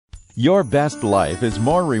Your best life is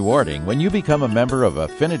more rewarding when you become a member of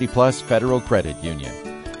Affinity Plus Federal Credit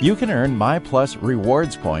Union. You can earn MyPlus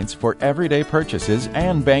rewards points for everyday purchases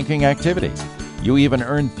and banking activities. You even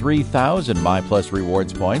earn 3,000 MyPlus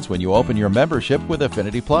rewards points when you open your membership with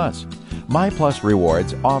Affinity Plus. MyPlus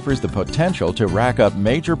Rewards offers the potential to rack up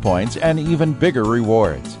major points and even bigger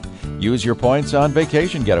rewards. Use your points on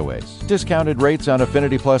vacation getaways, discounted rates on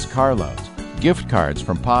Affinity Plus car loans, gift cards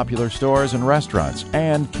from popular stores and restaurants,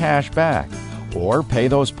 and cash back. Or pay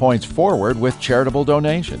those points forward with charitable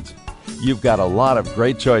donations. You've got a lot of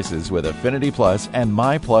great choices with Affinity Plus and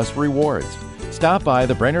MyPlus Rewards. Stop by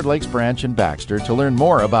the Brainerd Lakes branch in Baxter to learn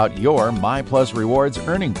more about your MyPlus Rewards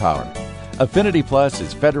earning power. Affinity Plus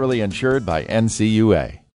is federally insured by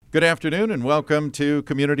NCUA. Good afternoon and welcome to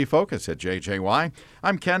Community Focus at JJY.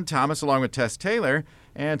 I'm Ken Thomas along with Tess Taylor,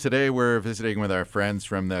 and today we're visiting with our friends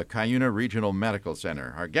from the Cuyuna Regional Medical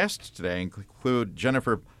Center. Our guests today include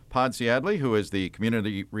Jennifer Podsiadly, who is the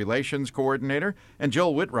Community Relations Coordinator, and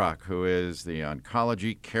Jill Whitrock, who is the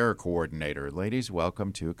Oncology Care Coordinator. Ladies,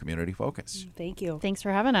 welcome to Community Focus. Thank you. Thanks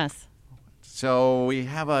for having us. So we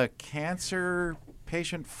have a cancer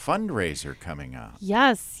patient fundraiser coming up.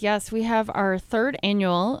 Yes. We have our third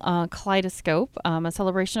annual Kaleidoscope, a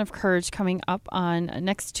celebration of courage coming up on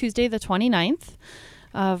next Tuesday, the 29th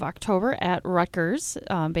of October at Rutgers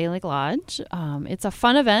Bay Lake Lodge. It's a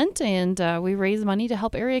fun event, and we raise money to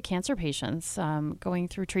help area cancer patients going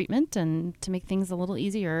through treatment and to make things a little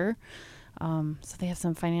easier. So they have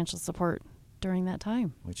some financial support during that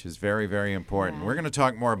time. Which is very, very important. Yeah. We're going to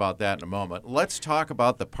talk more about that in a moment. Let's talk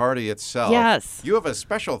about the party itself. Yes. You have a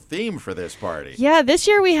special theme for this party. Yeah, this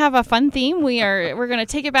year we have a fun theme. We're going to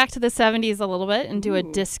take it back to the 70s a little bit and do a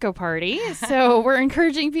disco party. So we're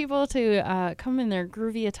encouraging people to come in their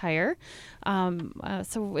groovy attire.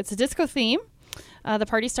 So it's a disco theme. The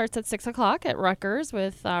party starts at 6 o'clock at Rutgers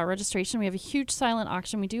with registration. We have a huge silent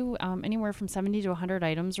auction. We do anywhere from 70 to 100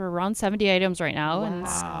 items. We're around 70 items right now.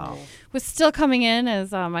 Wow. And was still coming in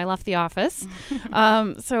as I left the office.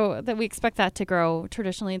 So that we expect that to grow.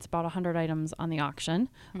 Traditionally, it's about 100 items on the auction.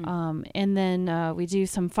 And then we do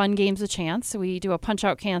some fun games of chance. So we do a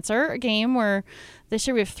Punch-Out Cancer game where this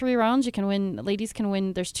year we have 3 rounds. You can win. Ladies can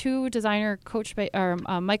win. There's 2 designer Coach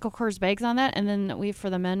Michael Kors bags on that. And then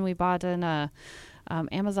for the men, we bought an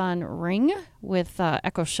Amazon ring with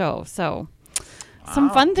Echo Show. So some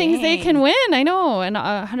fun things they can win. I know. And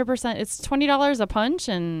 100%, it's $20 a punch,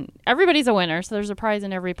 and everybody's a winner. So there's a prize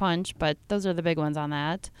in every punch, but those are the big ones on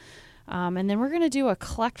that. And then we're going to do a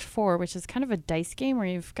Collect 4, which is kind of a dice game where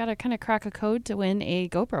you've got to kind of crack a code to win a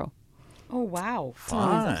GoPro. Oh, wow.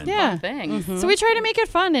 Fun. Yeah. Fun thing. Mm-hmm. So we try to make it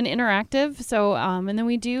fun and interactive. So, and then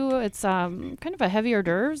we do, it's kind of a heavy hors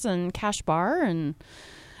d'oeuvres and cash bar, and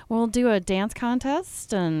we'll do a dance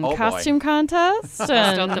contest and costume contest. Bust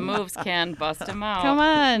out the moves, Ken. Bust them out. Come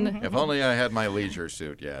on. If only I had my leisure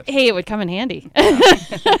suit yet. Hey, it would come in handy.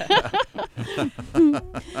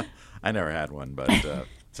 I never had one, but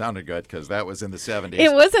sounded good because that was in the 70s.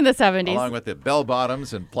 It was in the 70s. Along with the bell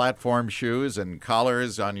bottoms and platform shoes and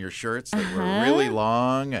collars on your shirts that were really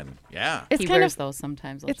long, and yeah. He wears those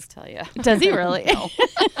sometimes, I'll just tell you. Does he really?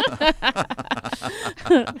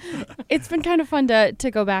 It's been kind of fun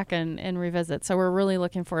to go back and revisit. So we're really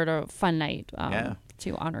looking forward to a fun night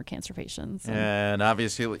to honor cancer patients. And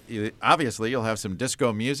obviously you'll have some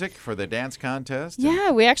disco music for the dance contest. Yeah,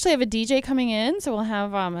 we actually have a DJ coming in. So we'll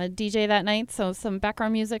have a DJ that night. So some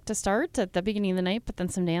background music to start at the beginning of the night, but then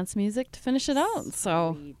some dance music to finish it out.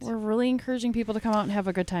 So we're really encouraging people to come out and have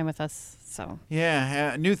a good time with us. So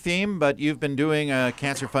yeah, new theme, but you've been doing a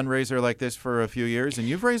cancer fundraiser like this for a few years, and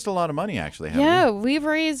you've raised a lot of money, actually, haven't you? Yeah, we've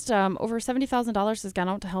raised over $70,000 has gone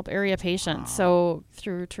out to help area patients. Wow. So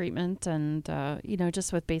through treatment and,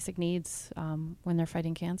 just with basic needs when they're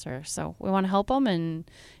fighting cancer. So we want to help them and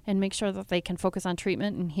make sure that they can focus on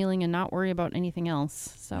treatment and healing and not worry about anything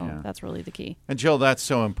else. So that's really the key. And Jill, that's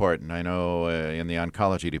so important. I know in the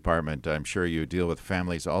oncology department, I'm sure you deal with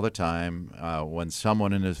families all the time. When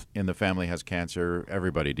someone in the family has cancer,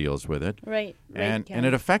 everybody deals with it. Right. And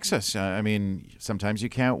it affects us. I mean, sometimes you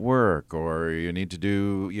can't work, or you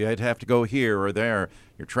have to go here or there.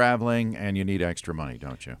 You're traveling and you need extra money,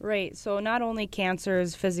 don't you? Right. So not only cancer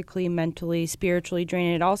is physically, mentally, spiritually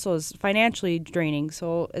draining, it also is financially draining.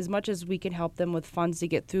 So as much as we can help them with funds to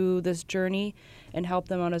get through this journey and help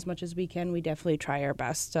them out as much as we can, we definitely try our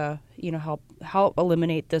best to, help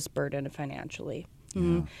eliminate this burden financially.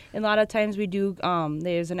 Mm-hmm. And a lot of times we do,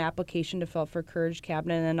 there's an application to fill out for Courage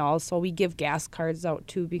Cabinet, and also we give gas cards out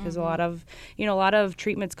too, because a lot of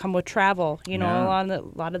treatments come with travel. A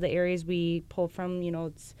lot of the areas we pull from,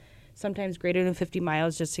 it's sometimes greater than 50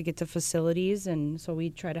 miles just to get to facilities, and so we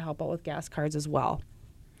try to help out with gas cards as well.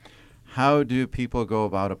 How do people go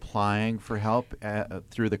about applying for help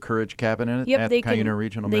through the Courage Cabinet at Cuyuna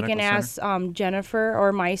Regional Medical Center? They can ask Jennifer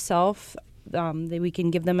or myself. We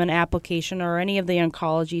can give them an application, or any of the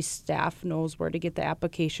oncology staff knows where to get the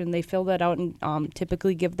application. They fill that out and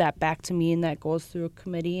typically give that back to me, and that goes through a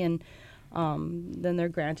committee, and then they're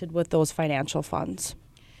granted with those financial funds.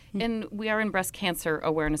 And we are in Breast Cancer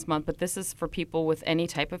Awareness Month, but this is for people with any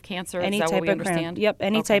type of cancer. Any is that type what we of understand? Yep,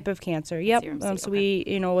 any Okay. type of cancer. Yep. CRMC, So okay. we,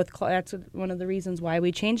 that's one of the reasons why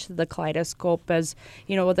we changed to the kaleidoscope. As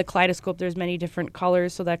with the kaleidoscope, there's many different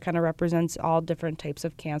colors, so that kind of represents all different types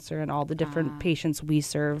of cancer and all the different patients we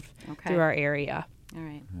serve through our area. All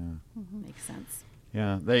right. Makes sense.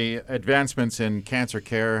 Yeah, the advancements in cancer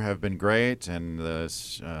care have been great, and the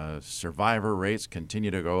survivor rates continue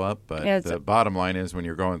to go up. But the bottom line is, when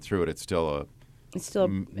you're going through it, it's still a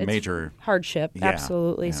major hardship. Yeah,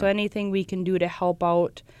 absolutely. yeah. So anything we can do to help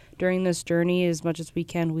out during this journey, as much as we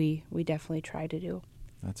can, we definitely try to do.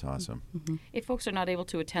 That's awesome. Mm-hmm. If folks are not able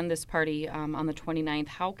to attend this party on the 29th,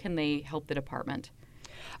 how can they help the department?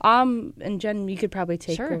 And Jen, you could probably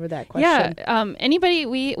take over that question. Yeah. Anybody,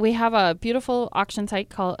 we have a beautiful auction site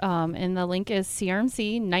called, and the link is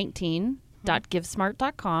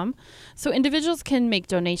crmc19.givesmart.com. So individuals can make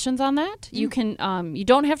donations on that. You can, you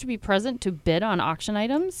don't have to be present to bid on auction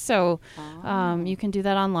items. So you can do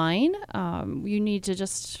that online. You need to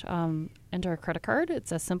just enter a credit card.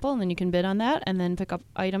 It's as simple, and then you can bid on that and then pick up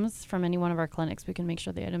items from any one of our clinics. We can make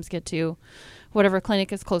sure the items get to whatever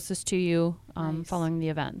clinic is closest to you following the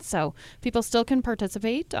event. So people still can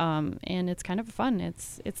participate, and it's kind of fun.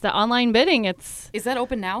 It's the online bidding. Is that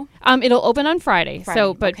open now? It'll open on Friday.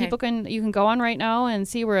 So, but okay. you can go on right now and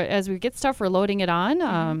see as we get stuff, we're loading it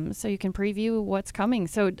on, so you can preview what's coming.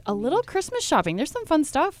 So a little Christmas shopping. There's some fun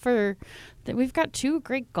stuff we've got 2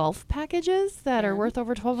 great golf packages that are worth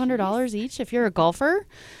over $1,200 each. If you're a golfer,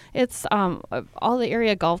 it's all the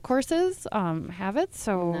area golf courses have it.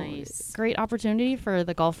 So nice. Great opportunity for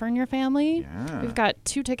the golfer in your family. Yeah. We've got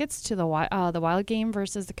 2 tickets to the Wild Game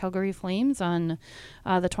versus the Calgary Flames on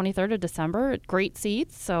the 23rd of December. Great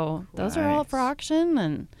seats. So those are all up for auction,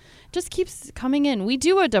 and just keeps coming in. We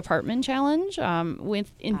do a department challenge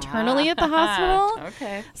internally at the hospital.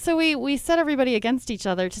 Okay. So we set everybody against each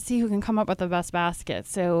other to see who can come up with the best basket.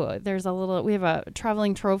 So we have a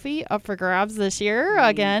traveling trophy up for grabs this year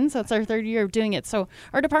again. So it's our 3rd year of doing it. So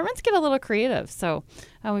our departments get a little creative. So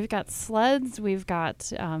we've got sleds. We've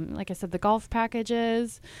got, like I said, the golf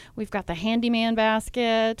packages. We've got the handyman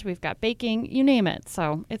basket. We've got baking, you name it.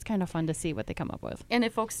 So it's kind of fun to see what they come up with. And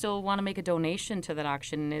if folks still want to make a donation to that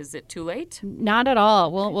auction, is it too late? Not at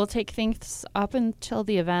all. We'll take things up until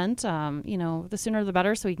the event. The sooner the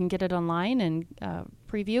better, so we can get it online and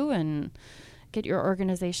preview and get your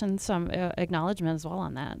organization some acknowledgement as well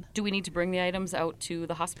on that. Do we need to bring the items out to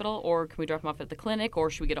the hospital, or can we drop them off at the clinic, or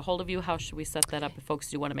should we get a hold of you? How should we set that up if folks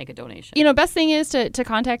do want to make a donation? Best thing is to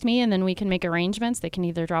contact me, and then we can make arrangements. They can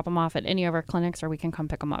either drop them off at any of our clinics, or we can come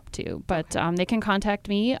pick them up too. But they can contact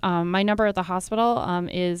me. My number at the hospital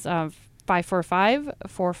is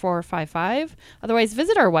 545-4455. Otherwise,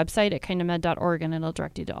 visit our website at cuyunamed.org, and it'll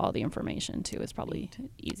direct you to all the information too. Is probably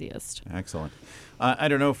easiest. Excellent. I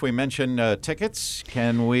don't know if we mentioned tickets.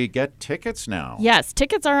 Can we get tickets now? Yes,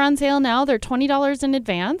 tickets are on sale now. They're $20 in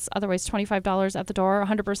advance. Otherwise, $25 at the door.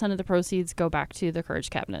 100% of the proceeds go back to the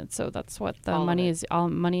Courage Cabinet. So that's what the money is. All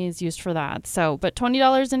money is used for that. So, but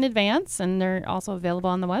 $20 in advance, and they're also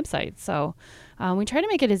available on the website. So we try to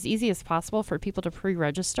make it as easy as possible for people to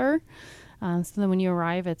pre-register. So then when you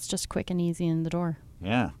arrive, it's just quick and easy in the door.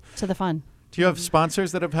 Yeah. To the fun. Do you have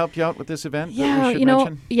sponsors that have helped you out with this event? Yeah, that we should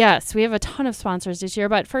mention? Yes, we have a ton of sponsors this year.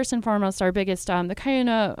 But first and foremost, our biggest, the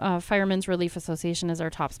Cuyuna Firemen's Relief Association is our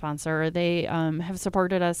top sponsor. They have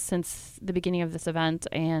supported us since the beginning of this event,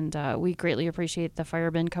 and we greatly appreciate the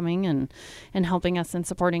firemen coming and helping us and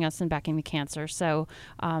supporting us and backing the cancer. So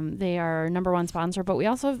they are our number one sponsor. But we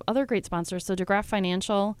also have other great sponsors. So DeGraff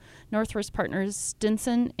Financial, Northwest Partners,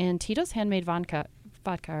 Stinson, and Tito's Handmade Vodka.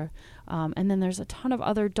 And then there's a ton of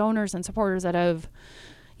other donors and supporters that have,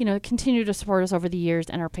 continued to support us over the years,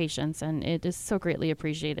 and our patients, and it is so greatly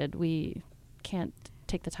appreciated. We can't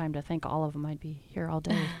take the time to thank all of them. I'd be here all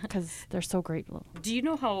day because they're so great. Do you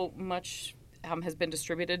know how much has been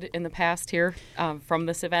distributed in the past here from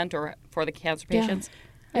this event or for the cancer patients?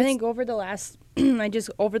 Yeah. I think over the last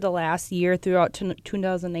year throughout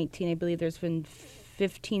 2019, I believe there's been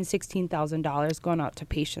 $16,000 gone out to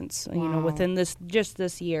patients, within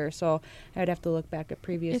this year. So I'd have to look back at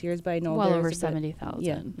previous years, but I know well there's over a bit- 70,000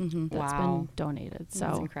 Yeah. that's Wow. been donated. So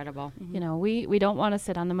That's incredible. we don't want to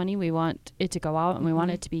sit on the money. We want it to go out and we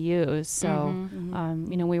want it to be used. So,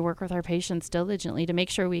 we work with our patients diligently to make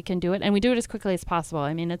sure we can do it. And we do it as quickly as possible.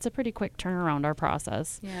 I mean, it's a pretty quick turnaround, our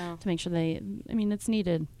process, Yeah. to make sure it's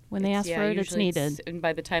needed. When they ask for it, it's usually needed. and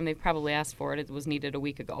by the time they've probably asked for it, it was needed a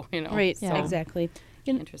week ago. Right, Yeah. exactly.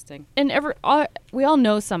 Interesting. And we all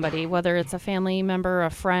know somebody, whether it's a family member, a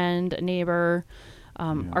friend, a neighbor,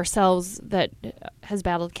 ourselves that has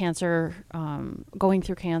battled cancer, going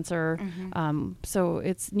through cancer. So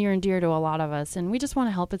it's near and dear to a lot of us. And we just want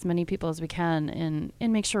to help as many people as we can and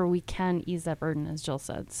make sure we can ease that burden, as Jill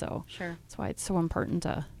said. So Sure. that's why it's so important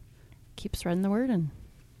to keep spreading the word and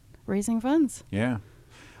raising funds. Yeah.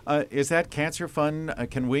 Is that cancer fund,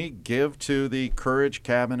 can we give to the Courage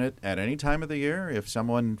Cabinet at any time of the year if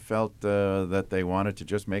someone felt that they wanted to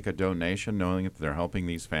just make a donation knowing that they're helping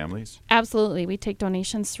these families? Absolutely. We take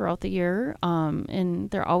donations throughout the year, and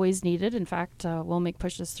they're always needed. In fact, we'll make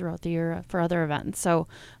pushes throughout the year for other events. So,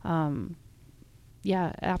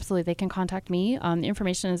 yeah, absolutely. They can contact me. The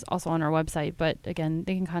information is also on our website, but again,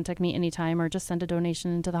 they can contact me anytime or just send a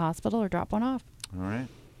donation into the hospital or drop one off. All right.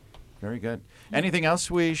 Very good. Anything else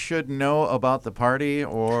we should know about the party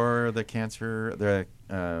or the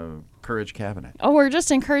Courage Cabinet? Oh, we're just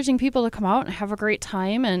encouraging people to come out and have a great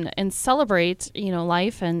time and celebrate,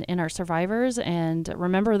 life and our survivors and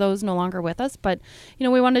remember those no longer with us. But,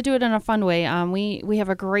 we want to do it in a fun way. We have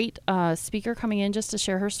a great speaker coming in just to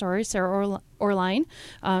share her story, Sarah Orline.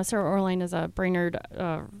 Sarah Orline is a Brainerd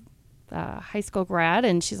high school grad,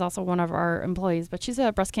 and she's also one of our employees, but she's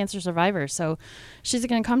a breast cancer survivor. So she's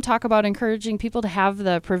going to come talk about encouraging people to have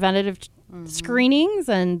the preventative screenings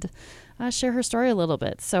and share her story a little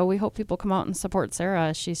bit. So we hope people come out and support Sarah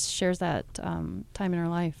as she shares that time in her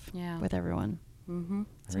life with everyone.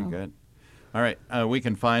 Very good. All right. We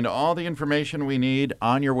can find all the information we need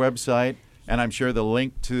on your website. And I'm sure the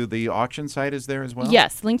link to the auction site is there as well?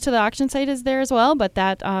 Yes, link to the auction site is there as well, but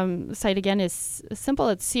that site again is simple.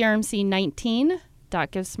 It's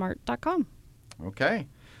crmc19.givesmart.com. Okay.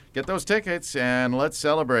 Get those tickets and let's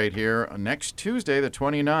celebrate here next Tuesday, the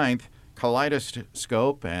 29th,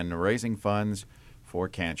 Kaleidoscope and raising funds for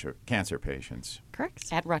cancer patients.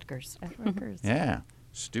 Correct. At Rutgers. At Rutgers. Yeah.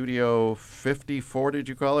 Studio 54, did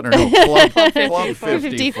you call it? Or no, Club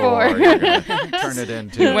 54. You're gonna turn it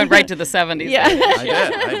into... You went right to the 70s. Yeah.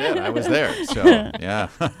 I did. I was there. So, yeah.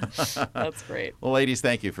 That's great. Well, ladies,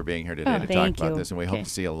 thank you for being here today to talk thank about you. this. And we hope to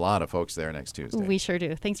see a lot of folks there next Tuesday. We sure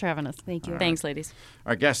do. Thanks for having us. Thank you. Thanks, ladies.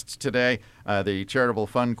 Our guests today, the Charitable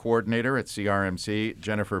Fund Coordinator at CRMC,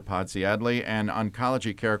 Jennifer Podsiadly, and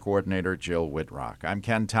Oncology Care Coordinator, Jill Whitrock. I'm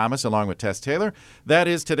Ken Thomas, along with Tess Taylor. That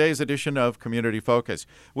is today's edition of Community Focus.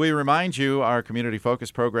 We remind you our Community Focus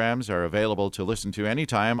programs are available to listen to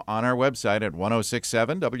anytime on our website at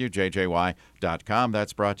 1067wjjy.com.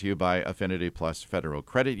 That's brought to you by Affinity Plus Federal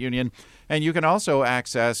Credit Union. And you can also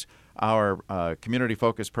access our Community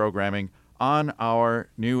Focus programming on our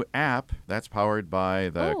new app that's powered by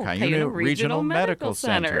the Cuyuna Regional Medical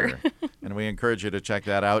Center. And we encourage you to check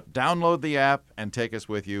that out. Download the app and take us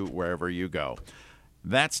with you wherever you go.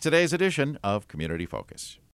 That's today's edition of Community Focus.